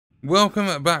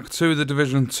Welcome back to the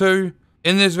Division 2.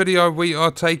 In this video we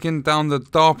are taking down the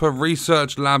DARPA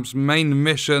Research Lab's main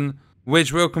mission,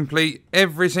 which will complete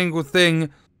every single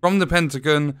thing from the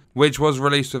Pentagon which was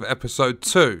released with episode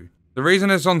 2. The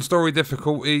reason it's on story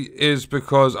difficulty is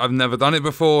because I've never done it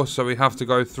before, so we have to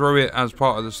go through it as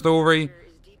part of the story.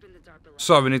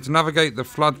 So we need to navigate the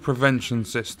flood prevention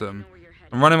system.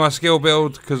 I'm running my skill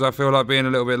build because I feel like being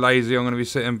a little bit lazy. I'm going to be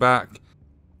sitting back,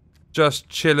 just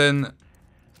chilling.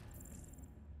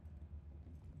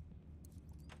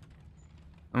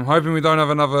 I'm hoping we don't have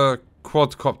another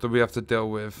quadcopter we have to deal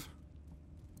with.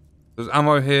 There's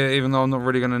ammo here, even though I'm not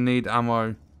really going to need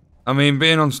ammo. I mean,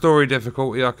 being on story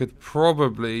difficulty, I could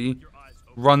probably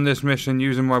run this mission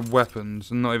using my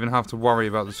weapons and not even have to worry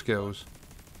about the skills.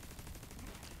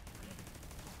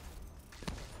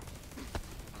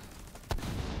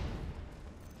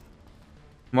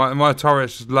 My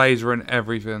turret's just lasering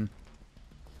everything.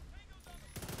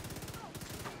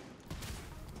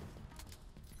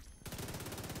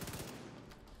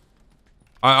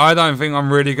 I don't think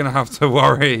I'm really going to have to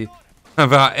worry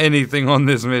about anything on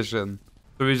this mission.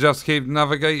 So we just keep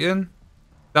navigating.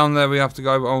 Down there we have to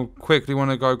go. I'll quickly want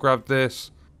to go grab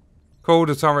this. Call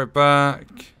the turret back.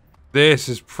 This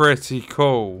is pretty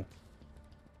cool.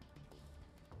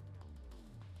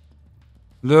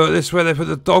 Look, this is where they put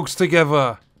the dogs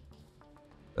together.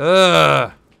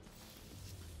 Ugh.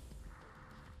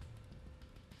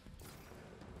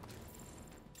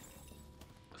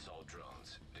 Assault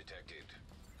drones detected.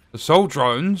 Assault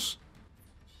drones?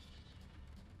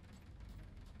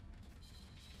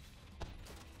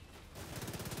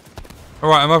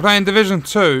 Alright, am I playing Division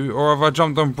 2 or have I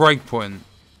jumped on Breakpoint?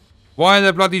 Why are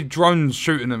there bloody drones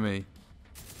shooting at me?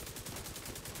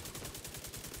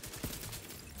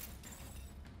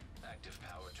 Active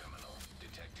power terminal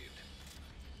detected.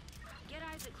 Get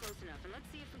Isaac close enough and let's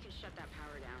see if we can shut that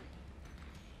power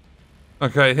down.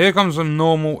 Okay, here comes some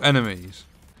normal enemies.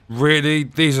 Really?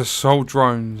 These assault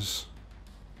drones.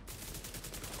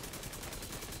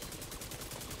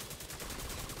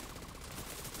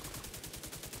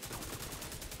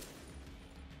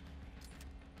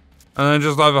 And then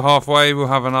just over halfway, we'll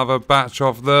have another batch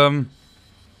of them.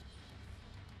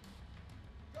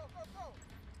 Go, go, go.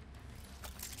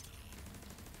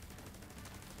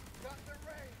 Got the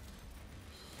range.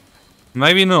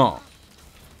 Maybe not.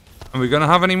 Are we going to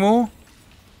have any more?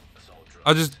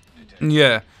 I just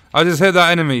hit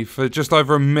that enemy for just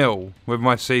over a mil with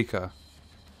my Seeker.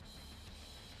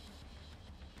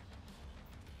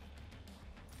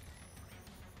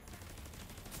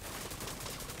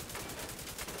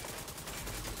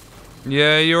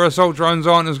 Yeah, your assault drones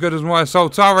aren't as good as my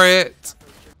assault turret.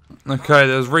 Okay,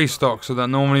 there's restock, so that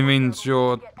normally means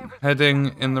you're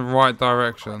heading in the right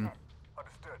direction.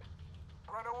 Understood.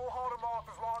 Brenner will hold him off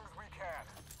as long as we can.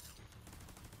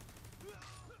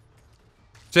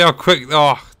 See how quick...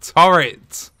 Oh,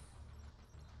 turret!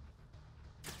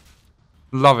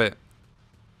 Love it.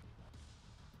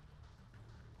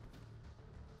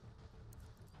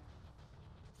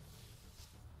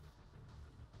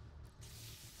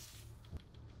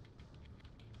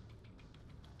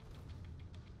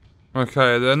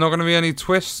 Okay, there are not going to be any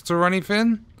twists or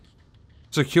anything.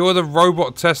 Secure the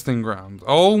robot testing ground.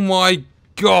 Oh my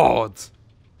god!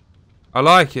 I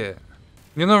like it.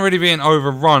 You're not really being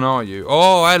overrun, are you?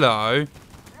 Oh, hello.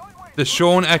 The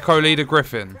Sean Echo Leader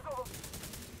Griffin.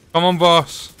 Come on,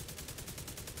 boss.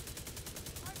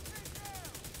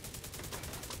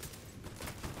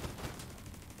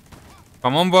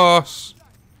 Come on, boss.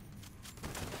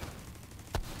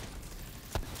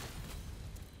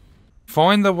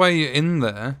 Find the way in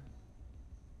there.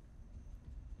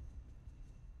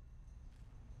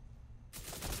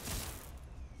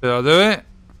 Did I do it?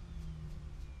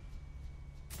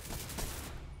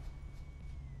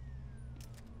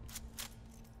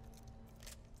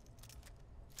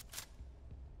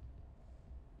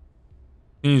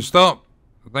 Can you stop?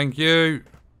 Thank you.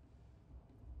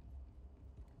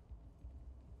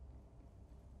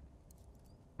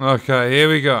 Okay, here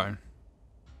we go.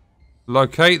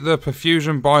 Locate the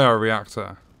Perfusion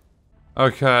Bioreactor.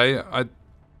 Okay, I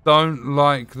don't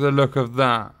like the look of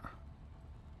that.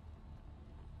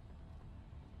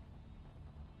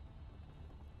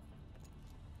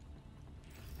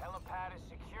 Helipad is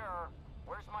secure.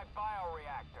 Where's my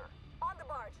bioreactor? On the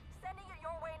barge. Sending it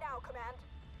your way now, Command.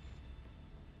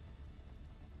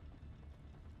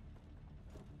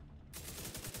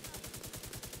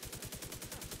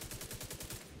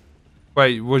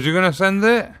 Wait, was you gonna send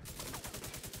it?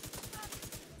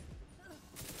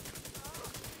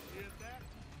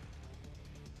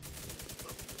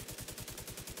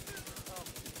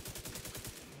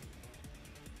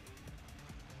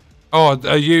 Oh,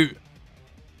 are you...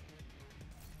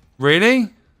 Really?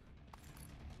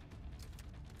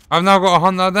 I've now got to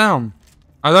hunt that down.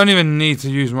 I don't even need to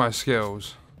use my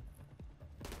skills.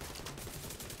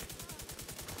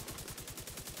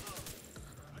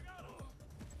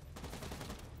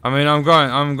 I mean, I'm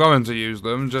going to use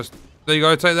them. Just there you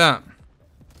go. Take that.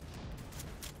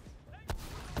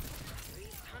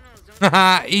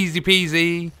 Haha, easy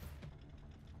peasy.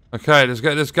 Okay, let's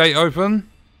get this gate open.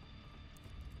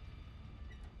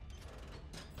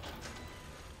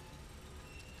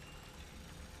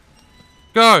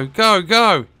 Go, go,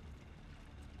 go.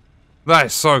 That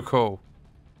is so cool.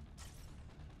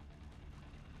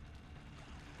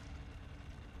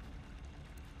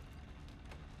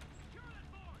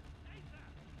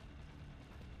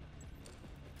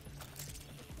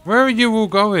 Where are you all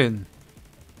going?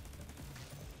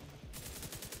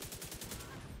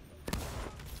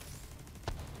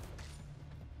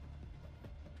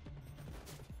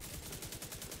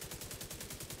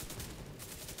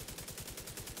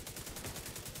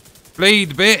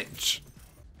 Bleed, bitch!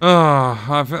 Oh,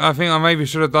 I think I maybe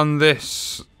should have done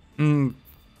this. No,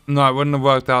 it wouldn't have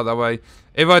worked out that way.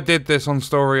 If I did this on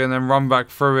story and then run back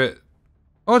through it...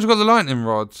 Oh, I just got the lightning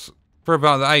rods for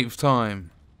about the 8th time.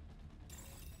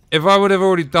 If I would have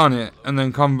already done it and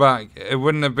then come back, it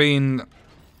wouldn't have been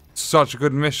such a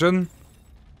good mission.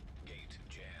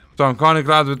 So I'm kind of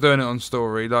glad we're doing it on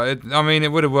story. Like, I mean,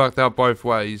 it would have worked out both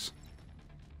ways.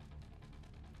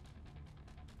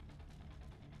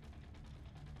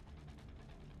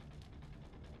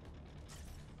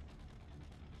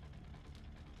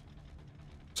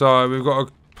 So we've got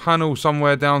a panel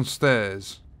somewhere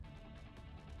downstairs.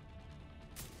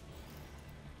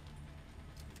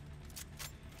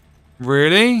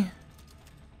 Really?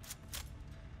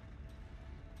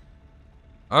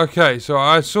 Okay, so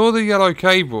I saw the yellow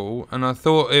cable and I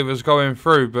thought it was going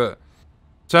through, but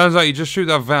turns out you just shoot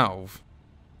that valve.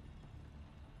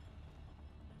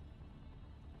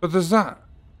 But does that...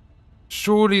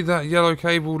 Surely that yellow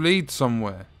cable leads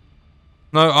somewhere.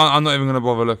 No, I'm not even going to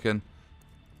bother looking.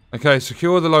 Okay,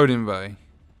 secure the loading bay.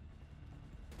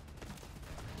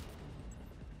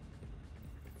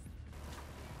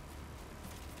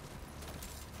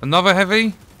 Another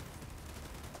heavy?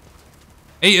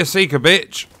 Eat a seeker,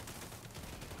 bitch.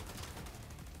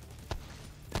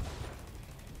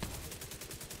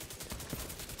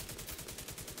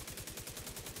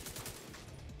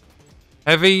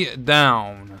 Heavy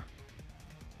down.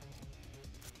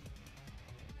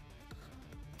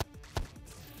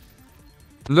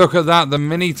 Look at that, the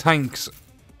mini tanks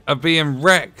are being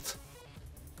wrecked.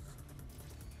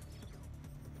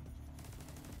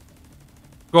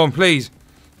 Go on, please.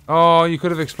 Oh, you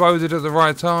could have exploded at the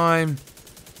right time.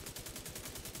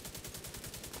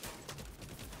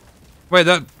 Wait,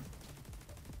 that...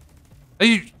 Are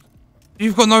you...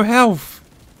 You've got no health.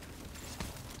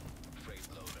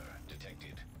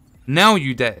 Now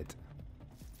you dead.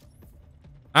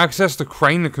 Access the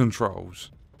crane controls.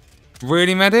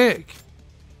 Really, medic?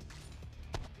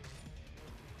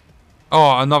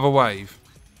 Oh, another wave.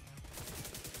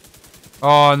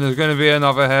 Oh, and there's going to be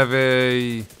another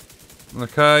heavy.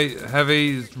 Okay,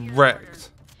 heavy's wrecked.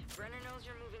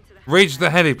 Reach the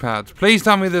helipad. Please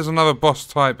tell me there's another boss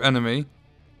type enemy.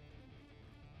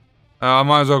 I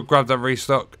might as well grab that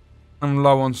restock. I'm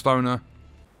low on stoner.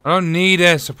 I don't need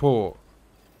air support.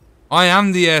 I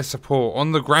am the air support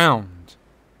on the ground.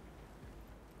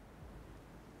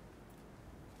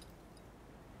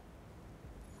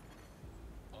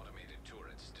 Automated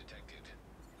turrets detected.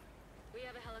 We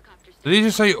have a helicopter. Did he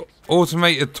just say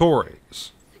automated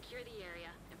turrets? Secure the area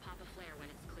and pop a flare when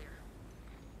it's clear.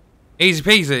 Easy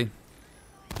peasy.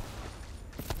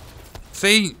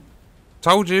 See?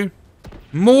 Told you.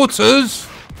 Mortars?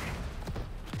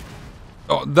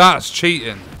 Oh, that's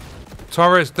cheating.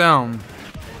 Turrets down.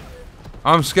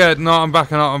 I'm scared. No, I'm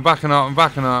backing up. I'm backing up. I'm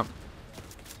backing up.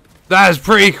 That is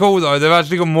pretty cool, though. They've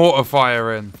actually got mortar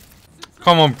fire in.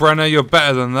 Come on, Brenner. You're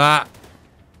better than that.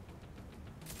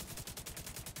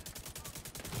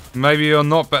 Maybe you're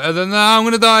not better than that. I'm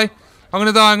going to die. I'm going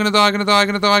to die. I'm going to die. I'm going to die. I'm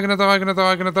going to die. I'm going to die. I'm going to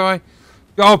die. I'm going to die.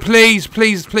 Oh, please.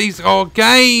 Please. Please. Oh,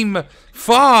 game.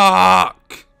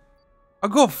 Fuck. I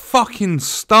got fucking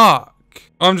stuck.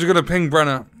 I'm just going to ping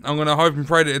Brenner. I'm going to hope and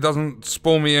pray that it doesn't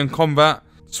spawn me in combat.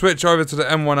 Switch over to the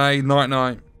M1A. Night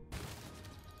night.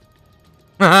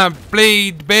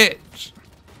 Bleed, bitch.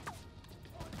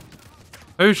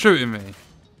 Who's shooting me?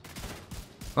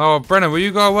 Oh, Brenner, will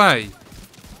you go away?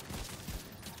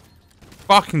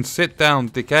 Fucking sit down,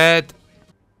 dickhead.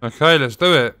 Okay, let's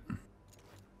do it.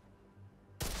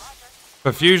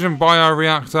 Perfusion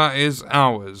Bioreactor is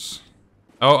ours.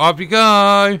 Oh, up you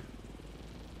go.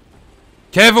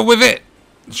 Careful with it!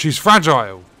 She's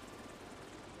fragile.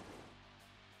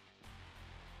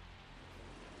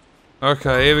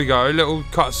 Okay, here we go. Little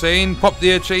cutscene. Pop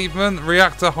the achievement.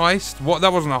 Reactor heist. What?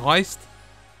 That wasn't a heist.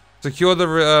 Secure the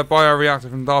bioreactor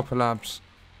from DARPA labs.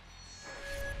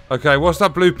 Okay, what's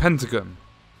that blue pentagon?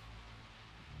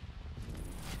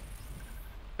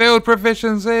 Field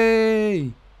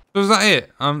proficiency! Was that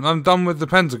it? I'm done with the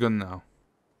Pentagon now.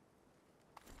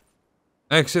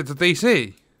 Exit to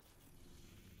DC.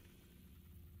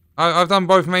 I've done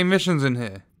both main missions in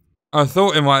here. I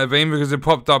thought it might have been because it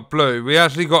popped up blue. We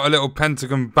actually got a little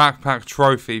Pentagon backpack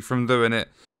trophy from doing it.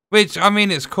 Which, I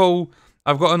mean, it's cool.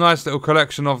 I've got a nice little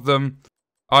collection of them.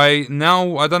 I don't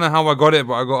know how I got it,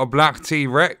 but I got a black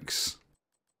T-Rex.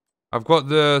 I've got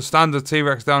the standard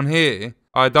T-Rex down here.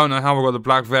 I don't know how I got the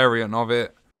black variant of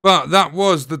it. But that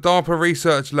was the DARPA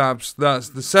Research Labs. That's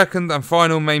the second and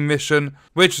final main mission,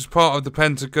 which is part of the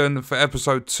Pentagon for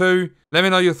episode 2. Let me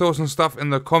know your thoughts and stuff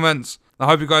in the comments. I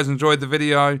hope you guys enjoyed the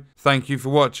video. Thank you for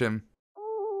watching.